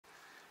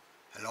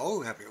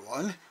Hello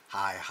everyone,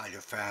 hi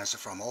Hallyu fans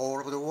from all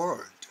over the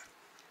world.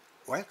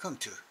 Welcome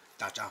to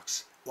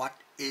Dajack's What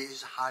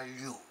is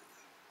Hallyu?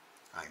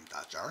 I'm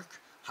Dajack,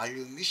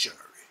 Hallyu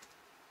missionary.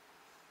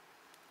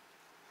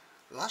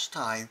 Last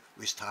time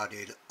we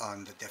studied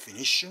on the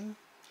definition,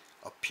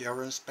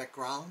 appearance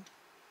background,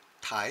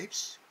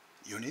 types,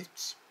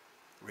 units,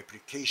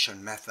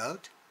 replication method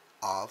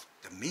of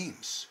the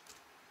memes.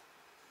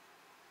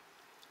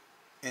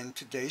 In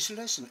today's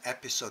lesson,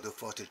 episode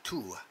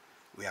 42,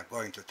 we are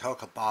going to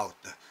talk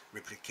about the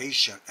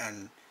replication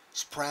and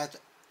spread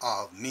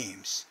of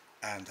memes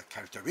and the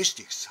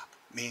characteristics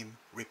of meme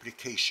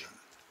replication.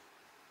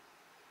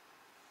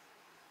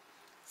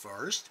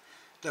 First,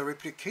 the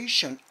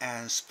replication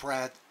and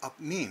spread of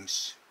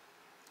memes.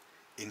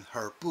 In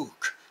her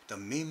book, The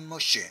Meme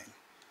Machine,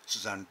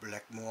 Susan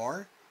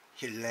Blackmore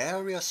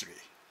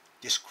hilariously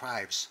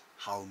describes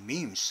how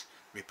memes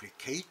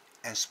replicate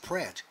and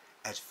spread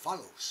as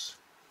follows.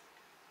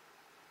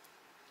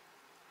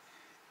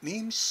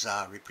 Memes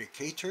are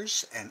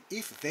replicators, and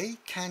if they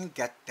can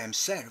get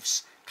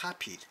themselves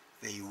copied,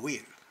 they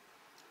will.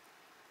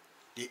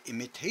 The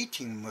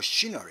imitating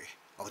machinery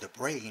of the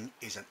brain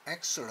is an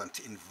excellent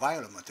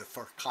environment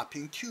for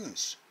copying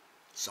tunes.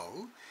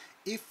 So,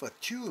 if a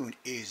tune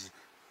is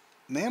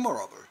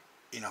memorable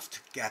enough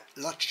to get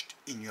lodged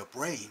in your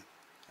brain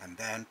and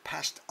then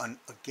passed on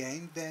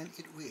again, then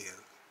it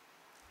will.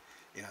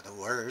 In other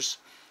words,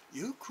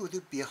 you could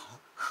be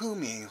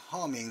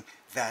humming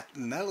that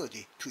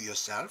melody to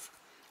yourself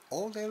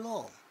all day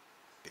long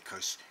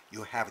because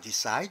you have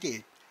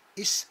decided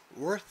it's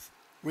worth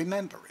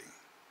remembering.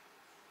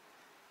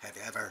 Have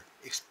you ever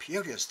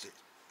experienced it?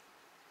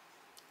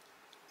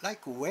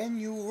 Like when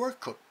you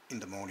woke up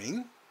in the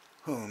morning,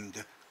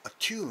 hummed a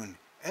tune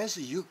as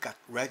you got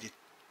ready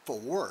for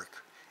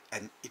work,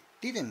 and it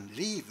didn't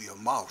leave your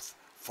mouth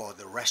for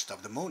the rest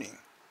of the morning,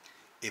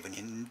 even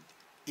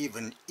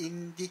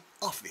in the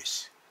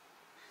office.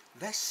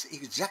 That's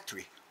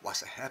exactly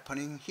what's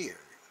happening here.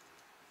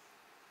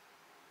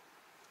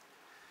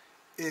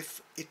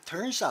 If it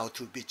turns out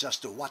to be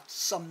just what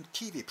some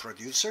TV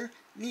producer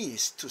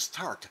needs to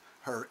start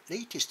her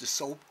latest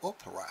soap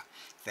opera,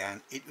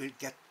 then it will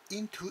get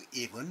into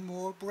even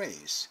more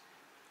brains.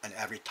 And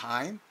every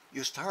time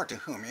you start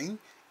humming,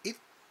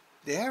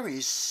 there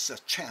is a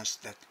chance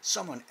that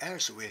someone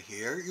else will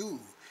hear you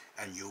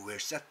and you will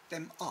set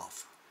them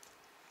off.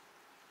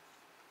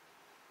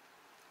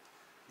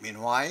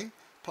 Meanwhile,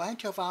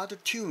 plenty of other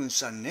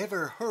tunes are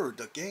never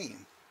heard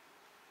again.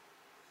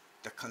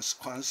 The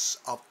consequence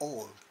of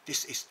all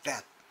this is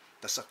that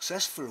the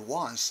successful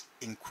ones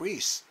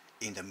increase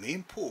in the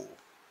meme pool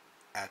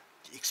at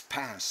the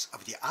expense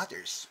of the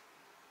others.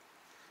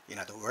 In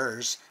other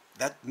words,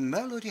 that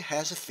melody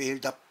has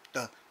filled up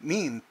the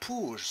meme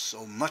pool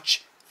so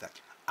much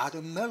that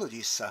other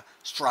melodies are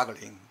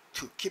struggling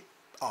to keep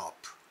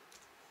up.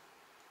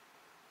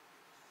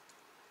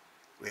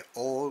 We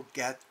all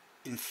get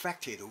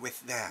infected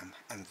with them,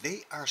 and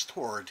they are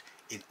stored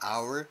in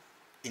our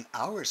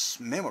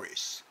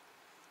memories,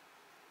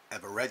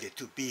 ever ready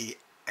to be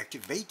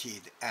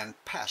activated and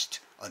passed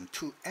on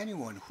to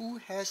anyone who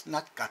has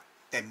not got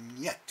them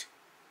yet.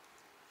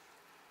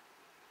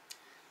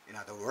 In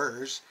other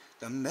words,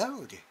 the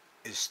melody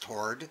is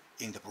stored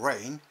in the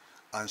brain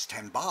on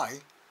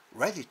standby,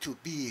 ready to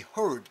be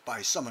heard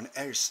by someone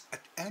else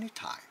at any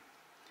time.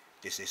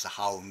 This is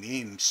how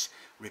memes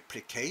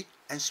replicate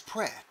and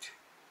spread.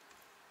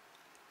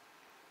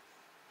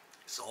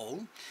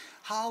 So,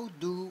 how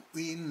do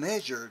we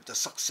measure the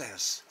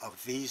success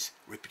of these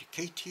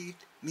replicated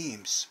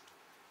memes?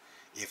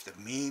 If the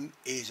meme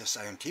is a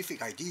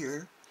scientific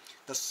idea,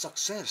 the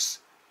success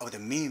of the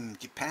meme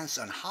depends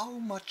on how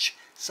much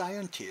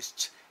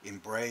scientists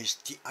embrace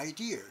the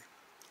idea,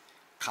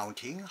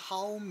 counting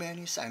how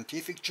many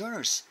scientific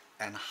journals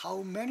and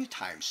how many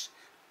times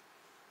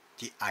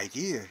the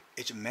idea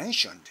is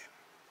mentioned.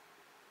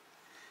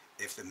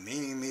 If the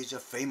meme is a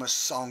famous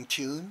song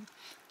tune,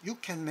 you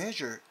can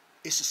measure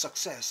its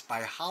success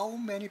by how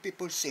many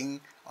people sing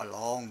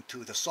along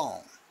to the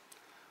song.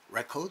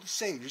 Record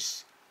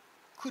sales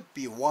could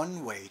be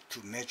one way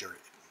to measure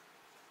it.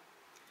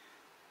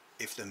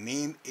 If the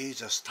meme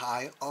is a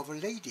style of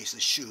ladies'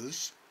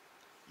 shoes,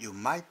 you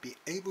might be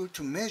able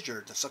to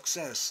measure the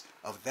success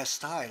of that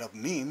style of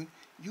meme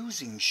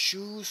using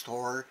shoe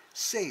store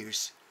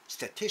sales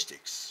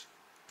statistics.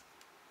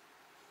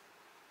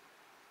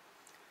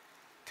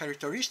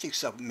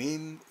 Characteristics of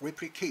meme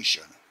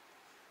replication.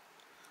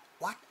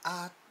 What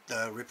are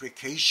the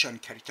replication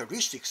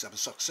characteristics of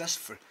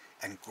successful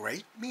and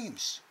great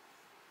memes?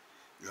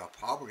 You are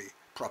probably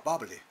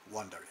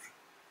wondering.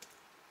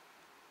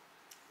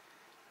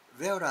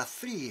 There are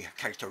three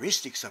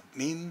characteristics of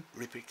meme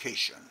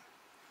replication: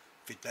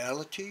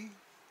 fidelity,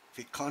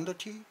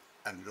 fecundity,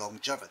 and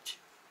longevity.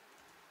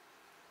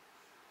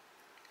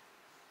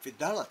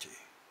 Fidelity.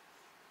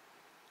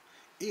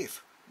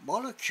 If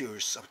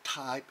molecules of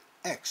type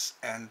X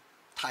and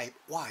type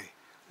Y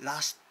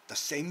last the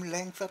same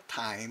length of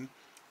time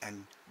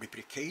and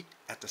replicate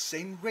at the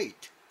same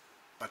rate,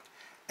 but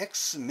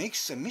X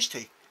makes a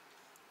mistake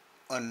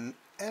on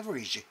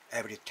average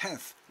every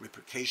 10th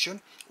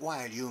replication,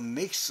 while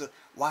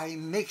Y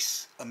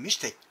makes a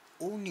mistake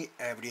only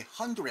every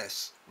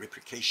 100th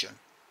replication.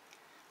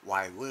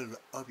 Y will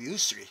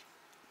obviously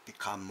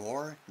become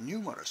more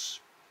numerous.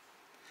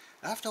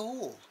 After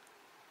all,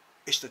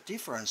 it's the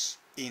difference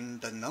in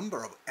the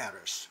number of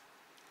errors.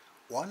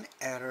 One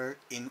error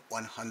in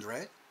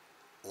 100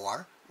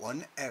 or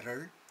one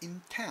error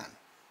in 10.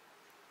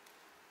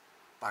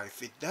 By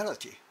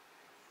fidelity,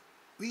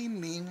 we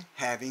mean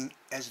having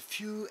as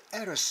few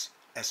errors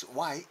as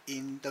Y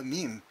in the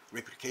meme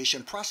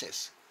replication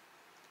process.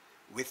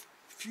 With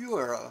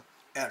fewer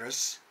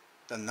errors,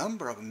 the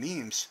number of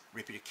memes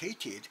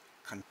replicated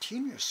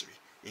continuously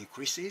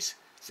increases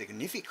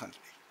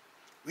significantly,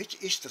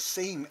 which is the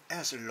same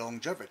as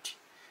longevity,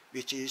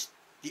 which is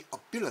the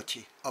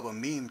ability of a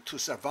meme to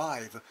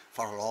survive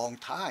for a long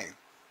time.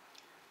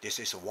 This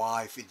is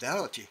why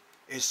fidelity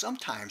is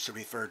sometimes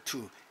referred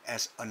to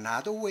as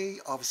another way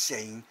of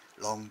saying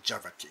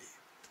longevity.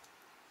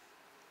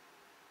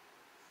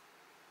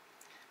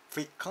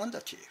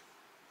 Fecundity.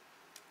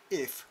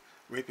 If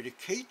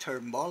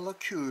replicator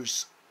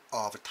molecules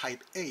of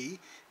type A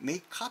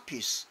make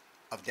copies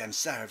of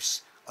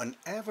themselves on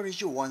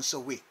average once a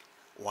week,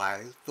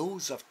 while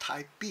those of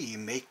type B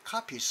make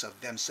copies of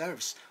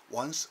themselves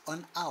once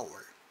an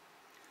hour,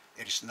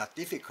 it is not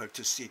difficult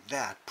to see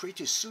that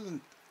pretty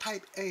soon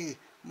type A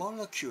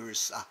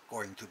molecules are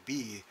going to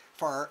be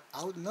far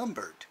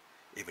outnumbered,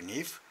 even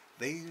if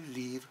they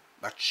live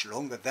much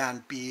longer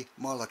than B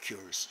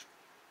molecules.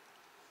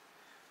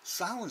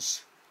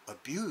 Sounds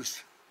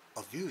obvious,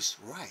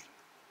 right?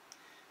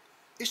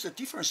 It's the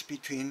difference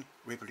between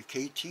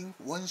replicating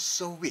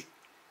once a week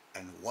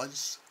and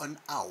once an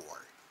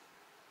hour.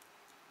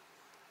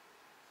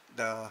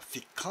 The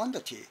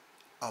fecundity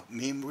of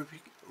meme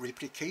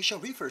replication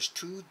refers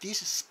to this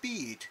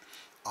speed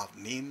of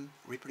meme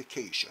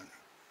replication.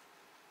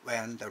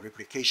 When the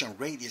replication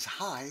rate is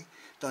high,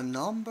 the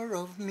number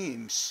of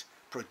memes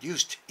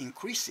produced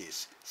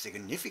increases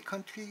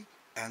significantly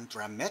and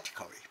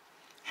dramatically,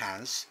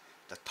 hence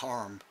the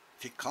term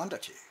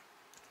fecundity.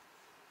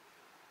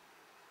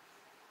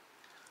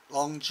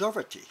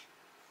 Longevity.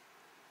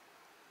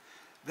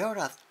 There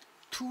are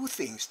two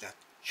things that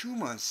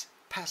humans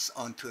pass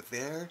on to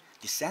their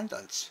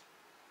descendants: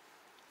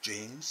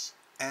 genes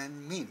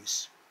and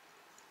memes.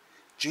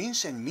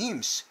 Genes and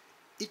memes,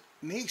 it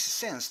makes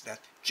sense that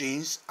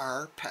genes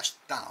are passed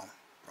down,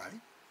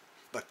 right?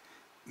 But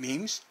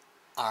memes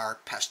are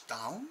passed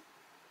down?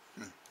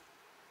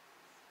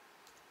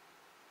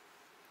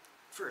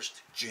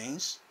 First,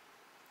 genes.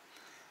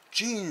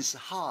 Genes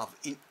have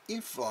an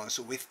influence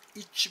with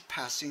each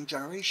passing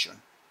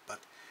generation, but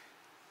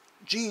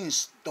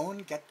genes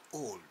don't get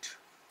old,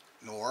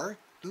 nor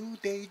do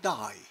they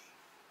die.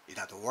 In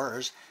other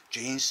words,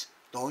 genes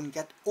don't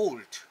get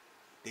old,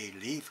 they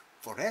live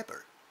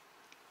forever.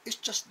 It's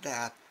just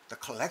that the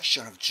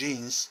collection of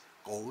genes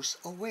goes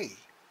away.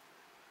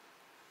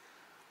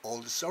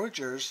 Old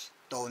soldiers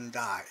don't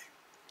die,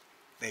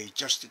 they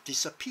just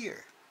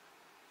disappear.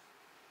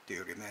 Do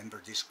you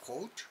remember this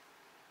quote?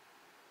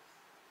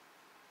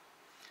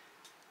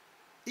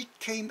 It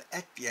came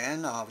at the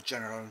end of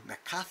General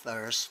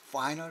MacArthur's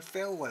final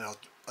farewell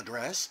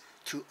address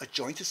to a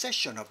joint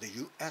session of the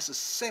U.S.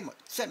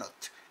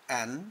 Senate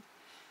and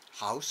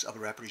House of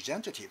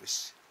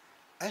Representatives,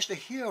 as the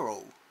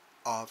hero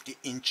of the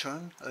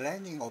Incheon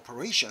landing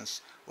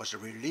operations was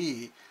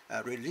relieved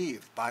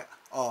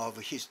of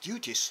his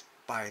duties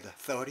by the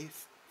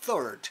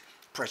 33rd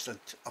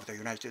President of the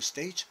United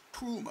States,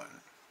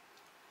 Truman.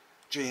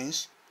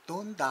 Genes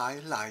don't die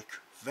like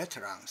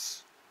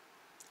veterans.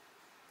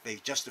 They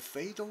just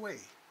fade away.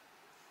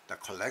 The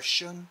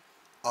collection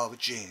of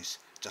genes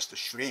just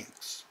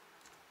shrinks.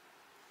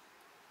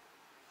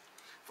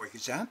 For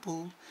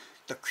example,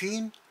 the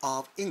Queen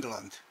of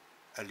England,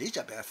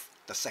 Elizabeth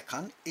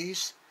II,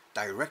 is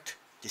direct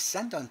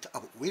descendant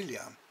of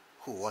William,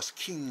 who was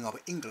King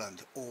of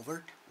England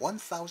over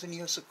 1,000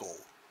 years ago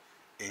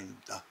in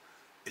the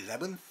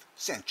 11th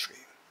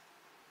century.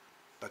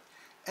 But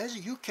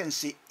as you can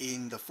see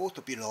in the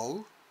photo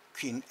below,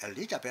 Queen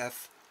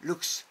Elizabeth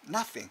looks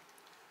nothing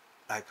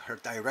like her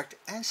direct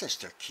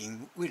ancestor,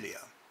 King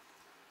William.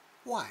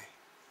 Why?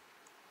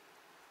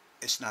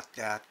 It's not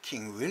that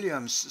King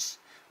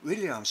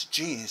William's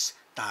genes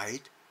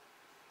died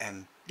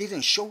and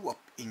didn't show up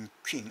in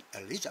Queen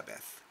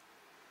Elizabeth.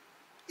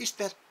 It's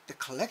that the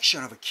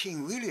collection of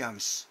King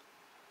William's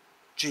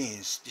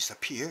genes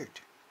disappeared,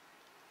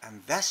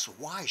 and that's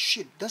why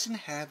she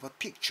doesn't have a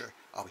picture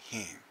of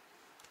him.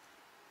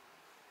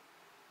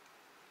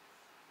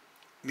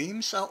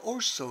 Memes are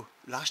also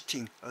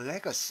lasting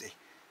legacy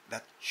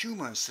that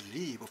humans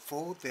leave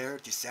for their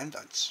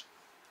descendants.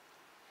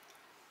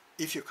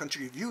 If you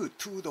contribute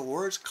to the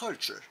world's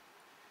culture,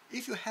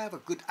 if you have a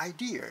good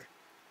idea,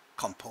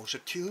 compose a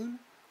tune,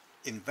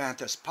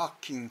 invent a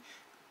sparking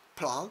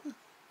plug,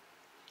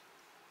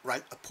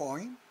 write a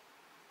poem,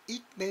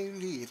 it may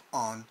live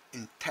on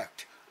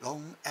intact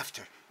long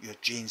after your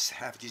genes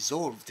have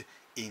dissolved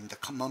in the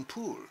common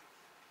pool.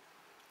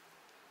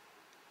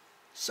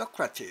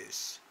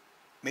 Socrates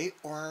may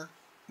or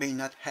may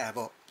not have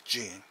a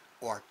gene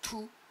or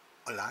two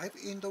alive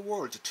in the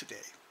world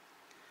today,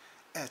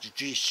 as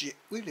G.C.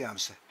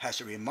 Williams has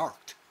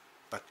remarked,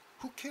 but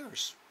who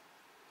cares?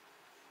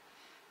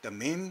 The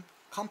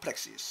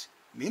memplexes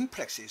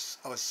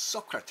of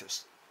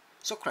Socrates,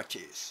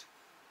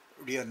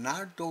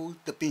 Leonardo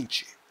da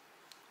Vinci,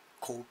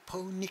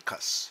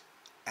 Copernicus,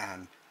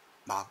 and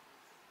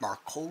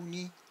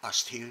Marconi are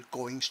still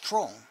going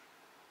strong.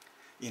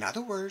 In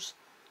other words,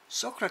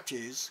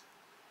 Socrates'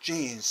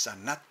 genes are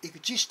not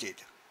existed,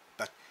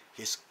 but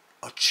his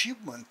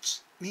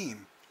achievements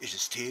meme is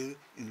still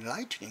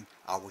enlightening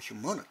our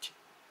humanity.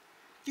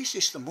 This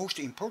is the most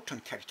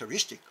important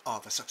characteristic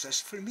of a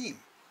successful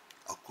meme,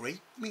 a great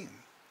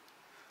meme.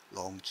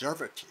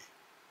 Longevity,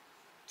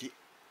 the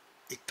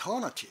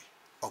eternity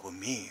of a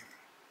meme.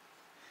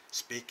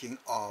 Speaking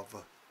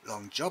of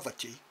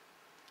longevity,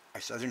 I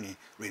suddenly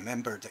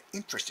remembered the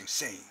interesting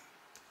saying.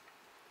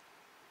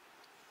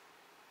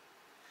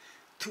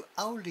 To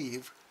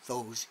outlive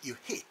those you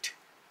hate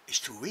is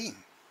to win.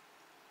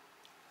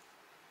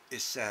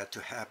 It's said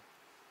to have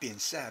been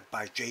said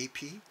by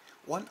J.P.,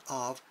 one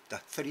of the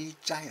three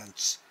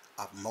giants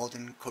of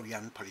modern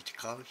Korean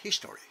political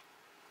history.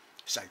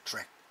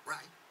 Sidetrack,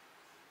 right?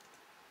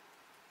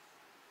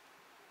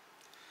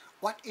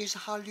 What is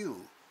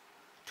Hallyu?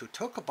 To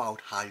talk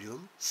about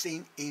Hallyu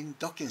seen in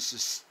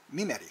Dawkins'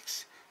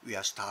 Memetics, we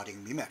are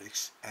studying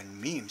memetics and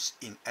memes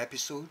in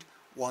episode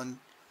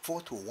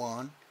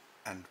 141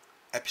 and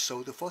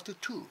episode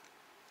 42.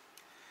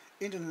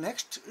 In the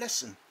next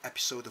lesson,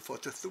 episode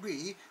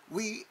 43,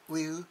 we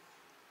will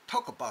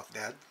talk about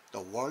that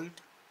the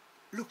world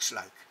looks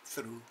like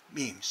through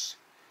memes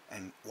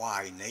and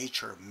why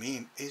nature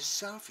meme is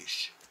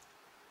selfish.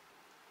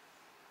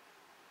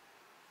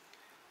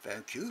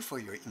 Thank you for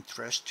your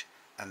interest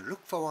and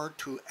look forward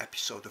to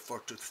episode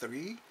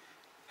 43.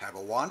 Have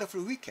a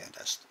wonderful weekend.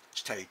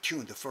 Stay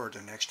tuned for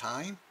the next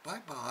time.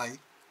 Bye bye.